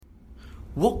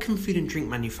What can food and drink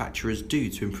manufacturers do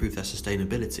to improve their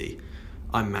sustainability?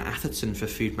 I'm Matt Atherton for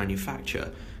Food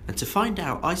Manufacture, and to find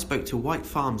out, I spoke to Wyke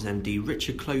Farms MD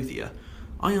Richard Clothier.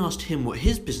 I asked him what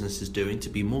his business is doing to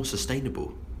be more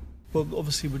sustainable. Well,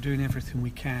 obviously we're doing everything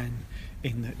we can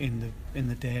in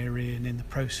the dairy and in the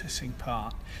processing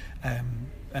part,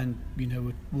 and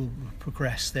we'll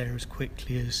progress there as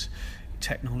quickly as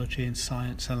technology and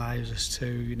science allows us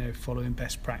to, following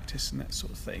best practice and that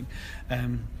sort of thing.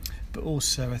 But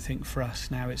also I think for us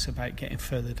now it's about getting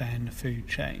further down the food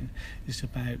chain. It's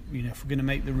about, if we're going to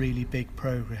make the really big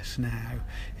progress now,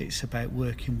 it's about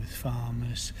working with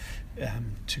farmers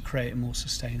to create a more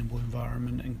sustainable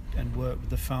environment and work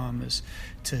with the farmers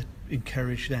to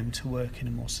encourage them to work in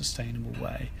a more sustainable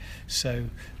way. So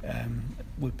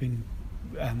we're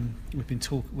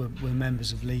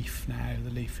members of LEAF now, the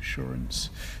LEAF Assurance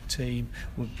team.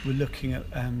 We're looking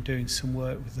at doing some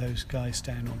work with those guys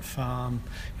down on farm.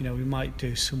 We might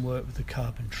do some work with the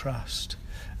Carbon Trust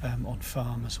on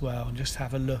farm as well, and just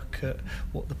have a look at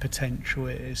what the potential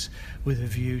is with a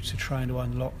view to trying to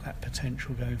unlock that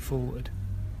potential going forward.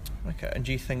 Okay, and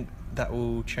do you think that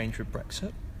will change with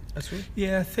Brexit as well?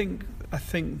 Yeah, I think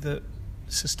that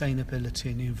sustainability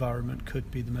in the environment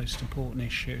could be the most important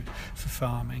issue for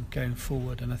farming going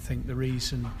forward, and I think the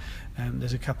reason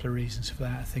there's a couple of reasons for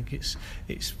that. I think it's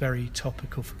very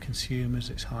topical for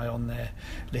consumers. It's high on their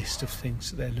list of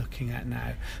things that they're looking at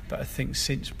now. But I think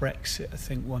since Brexit, I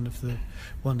think one of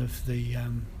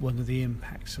the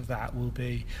impacts of that will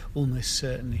be almost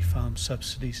certainly farm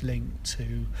subsidies linked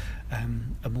to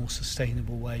a more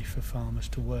sustainable way for farmers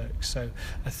to work. So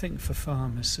I think for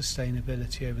farmers,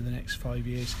 sustainability over the next 5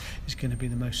 years is going to be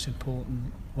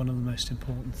one of the most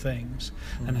important things.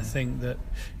 And I think that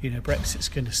Brexit's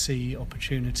going to see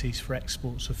opportunities for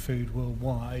exports of food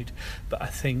worldwide, but I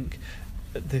think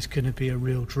there's going to be a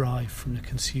real drive from the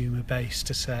consumer base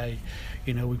to say,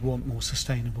 we want more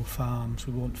sustainable farms.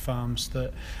 We want farms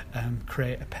that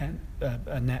create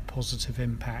a net positive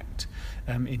impact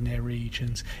in their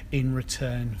regions in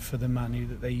return for the money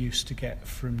that they used to get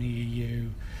from the EU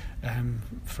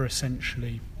for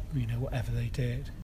essentially whatever they did.